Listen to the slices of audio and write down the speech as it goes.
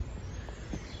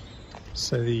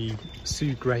So the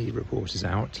Sue Gray report is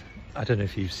out. I don't know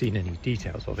if you've seen any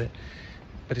details of it,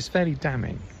 but it's fairly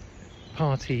damning.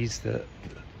 Parties that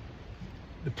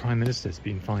the Prime Minister has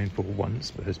been fined for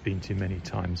once, but has been too many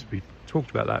times. We've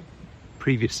talked about that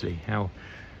previously, how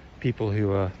people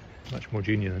who are much more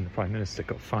junior than the Prime Minister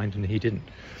got fined and he didn't.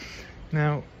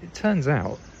 Now, it turns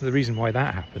out the reason why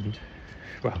that happened,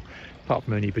 well, apart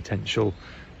from any potential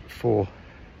for,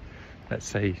 let's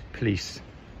say, police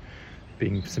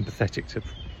being sympathetic to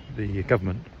the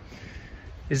government,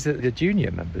 is that the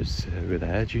junior members who were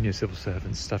there, junior civil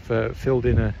servants stuff, filled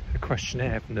in a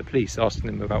questionnaire from the police asking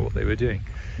them about what they were doing,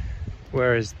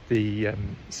 whereas the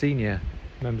senior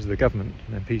members of the government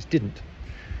and MPs didn't.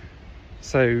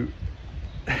 So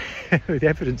the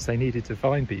evidence they needed to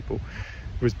fine people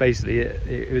was basically,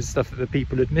 it was stuff that the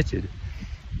people admitted.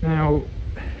 Now,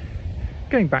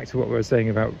 going back to what we were saying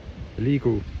about the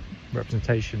legal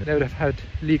representation, they would have had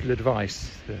legal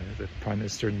advice, the Prime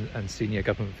Minister and senior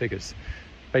government figures.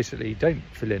 Basically, don't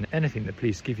fill in anything the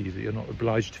police give you that you're not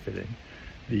obliged to fill in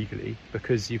legally,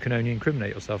 because you can only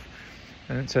incriminate yourself.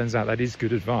 And it turns out that is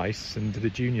good advice, and the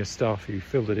junior staff who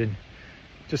filled it in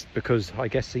just because, I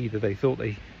guess, either they thought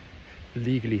they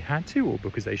legally had to or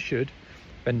because they should,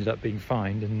 ended up being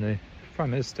fined. And the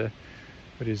Prime Minister,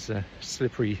 with his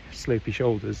slippery, slopey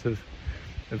shoulders, have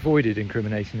avoided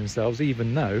incriminating themselves,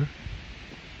 even though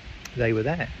they were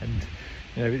there. And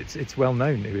you know, it's well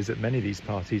known it was at many of these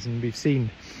parties, and we've seen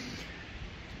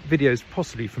videos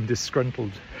possibly from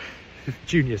disgruntled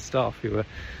junior staff who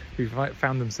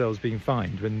found themselves being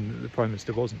fined when the Prime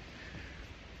Minister wasn't,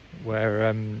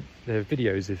 where there are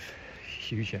videos of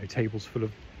huge, tables full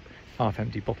of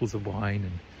half-empty bottles of wine,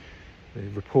 and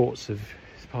the reports of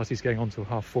parties going on till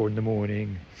 4:30 in the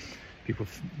morning, people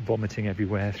vomiting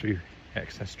everywhere through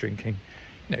excess drinking.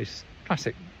 It's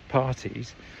classic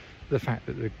parties. The fact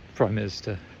that the Prime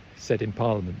Minister said in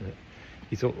Parliament that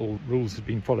he thought all rules had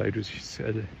been followed was just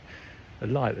a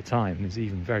lie at the time, and is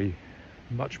even very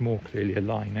much more clearly a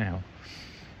lie now.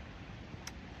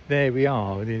 There we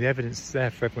are, the evidence is there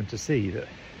for everyone to see that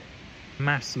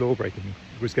mass law breaking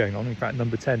was going on. In fact,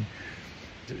 number 10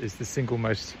 is the single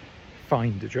most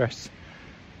fined address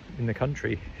in the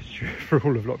country for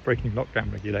all of breaking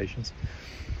lockdown regulations.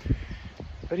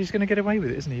 But he's going to get away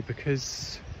with it, isn't he?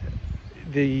 Because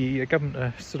the government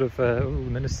are all the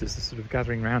ministers are sort of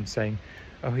gathering around saying,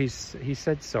 oh, he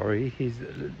said sorry, his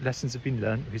lessons have been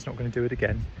learned, he's not going to do it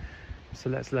again, so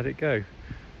let's let it go.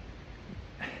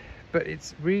 But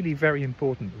it's really very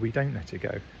important that we don't let it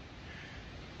go,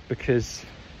 because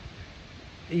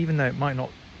even though it might not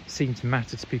seem to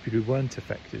matter to people who weren't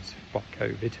affected by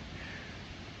COVID,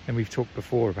 and we've talked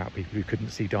before about people who couldn't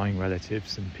see dying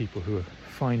relatives and people who are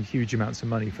fined huge amounts of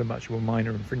money for much more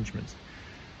minor infringements,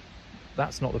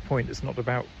 that's not the point. It's not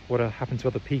about what happened to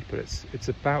other people. It's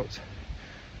about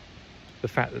the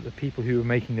fact that the people who are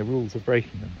making the rules are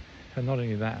breaking them. And not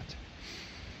only that,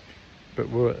 but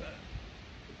were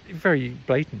very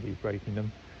blatantly breaking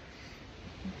them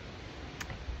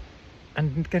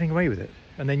and getting away with it.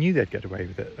 And they knew they'd get away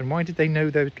with it. And why did they know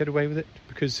they would get away with it?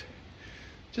 Because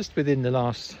just within the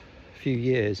last few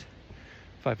years,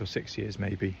 5 or 6 years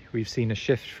maybe, we've seen a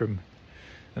shift from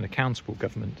an accountable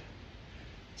government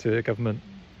to a government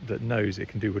that knows it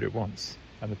can do what it wants,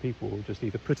 and the people will just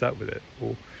either put up with it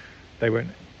or they won't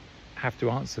have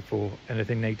to answer for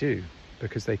anything they do,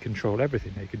 because they control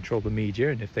everything. They control the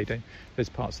media, and if there's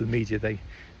parts of the media they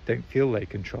don't feel they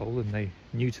control and they're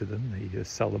new to them, they either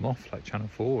sell them off like Channel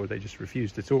 4 or they just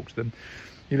refuse to talk to them.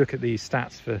 You look at the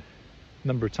stats for the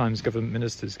number of times government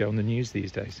ministers go on the news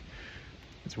these days,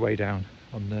 it's way down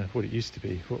on what it used to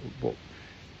be. What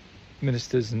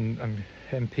ministers and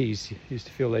MPs used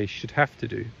to feel they should have to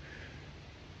do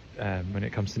when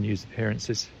it comes to news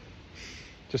appearances,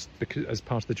 just because as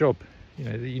part of the job.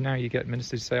 Now you get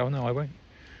ministers say, oh no, I won't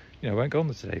go on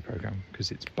the Today programme because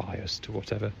it's biased or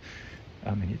whatever.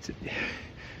 I mean,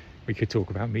 we could talk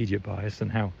about media bias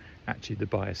and how actually the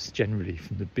bias generally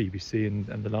from the BBC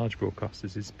and the large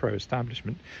broadcasters is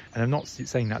pro-establishment. And I'm not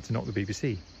saying that to knock the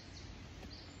BBC.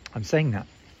 I'm saying that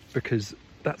because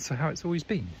that's how it's always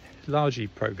been, largely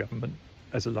pro-government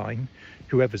as a line,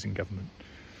 whoever's in government.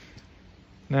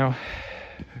 Now,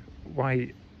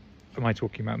 why am I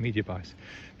talking about media bias?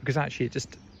 Because actually it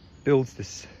just builds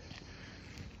this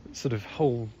sort of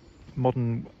whole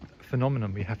modern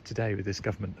phenomenon we have today with this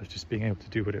government of just being able to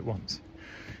do what it wants.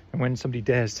 And when somebody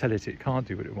dares tell it can't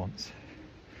do what it wants,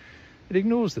 it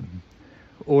ignores them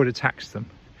or it attacks them.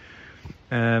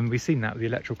 We've seen that with the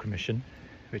Electoral Commission,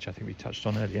 which I think we touched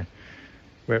on earlier,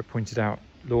 where it pointed out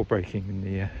law breaking in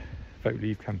the Vote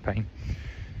Leave campaign.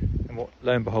 And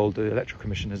lo and behold, the Electoral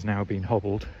Commission has now been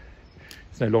hobbled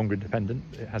It's no longer independent.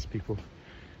 It has people,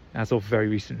 as of very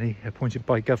recently, appointed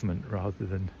by government rather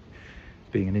than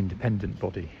being an independent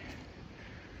body.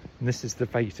 And this is the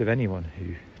fate of anyone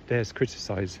who dares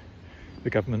criticise the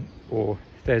government or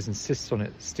dares insist on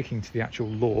it sticking to the actual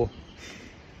law.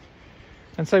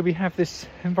 And so we have this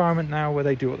environment now where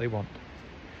they do what they want.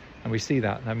 And we see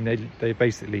that. I mean, they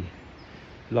basically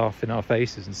laugh in our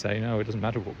faces and say, no, it doesn't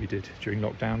matter what we did during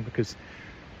lockdown because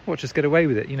we'll just get away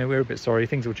with it. You know, we're a bit sorry,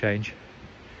 things will change.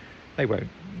 They won't.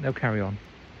 They'll carry on.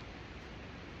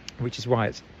 Which is why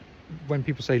it's, when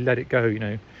people say let it go, you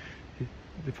know,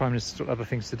 the Prime Minister's got other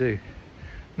things to do.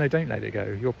 No, don't let it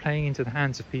go. You're playing into the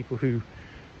hands of people who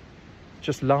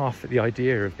just laugh at the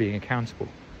idea of being accountable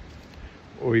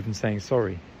or even saying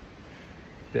sorry.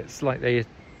 It's like they're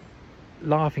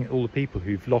laughing at all the people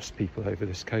who've lost people over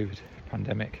this COVID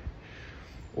pandemic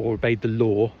or obeyed the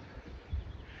law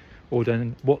or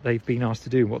done what they've been asked to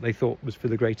do and what they thought was for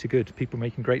the greater good. People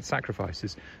making great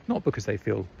sacrifices, not because they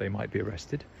feel they might be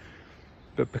arrested,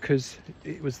 but because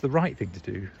it was the right thing to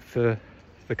do for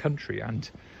the country and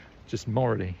just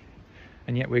morally.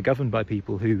 And yet we're governed by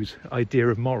people whose idea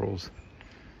of morals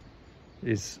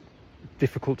is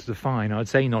difficult to define. I'd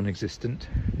say non-existent.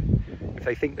 If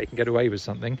they think they can get away with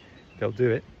something, they'll do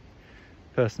it.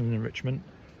 Personal enrichment,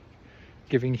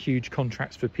 giving huge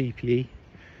contracts for PPE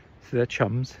to their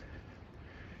chums,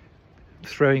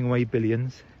 throwing away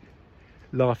billions,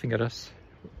 laughing at us,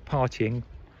 partying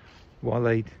while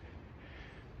they,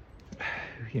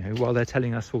 you know, while they're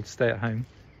telling us all to stay at home.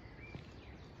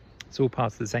 It's all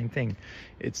part of the same thing.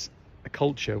 It's a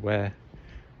culture where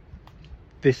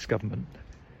this government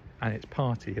and its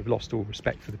party have lost all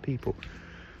respect for the people.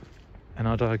 And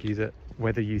I'd argue that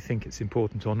whether you think it's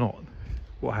important or not,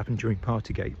 what happened during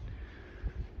Partygate,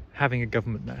 having a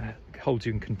government that holds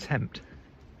you in contempt,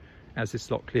 as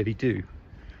this lot clearly do,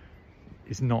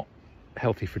 is not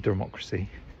healthy for democracy.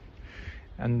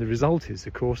 And the result is,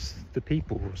 of course, the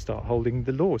people will start holding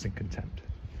the laws in contempt.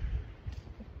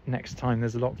 Next time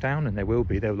there's a lockdown, and there will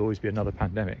always be another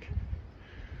pandemic.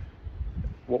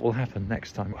 What will happen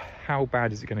next time? How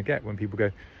bad is it going to get when people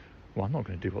go, well, I'm not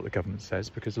going to do what the government says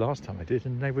because last time I did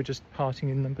and they were just partying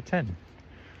in number 10.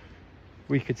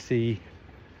 We could see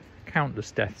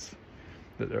countless deaths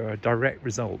that are a direct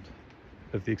result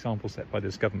of the example set by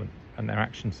this government and their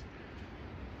actions.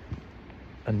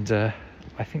 And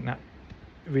I think that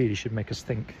really should make us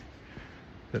think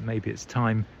that maybe it's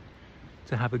time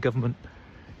to have a government,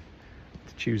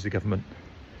 to choose a government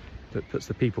that puts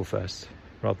the people first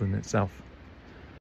rather than itself.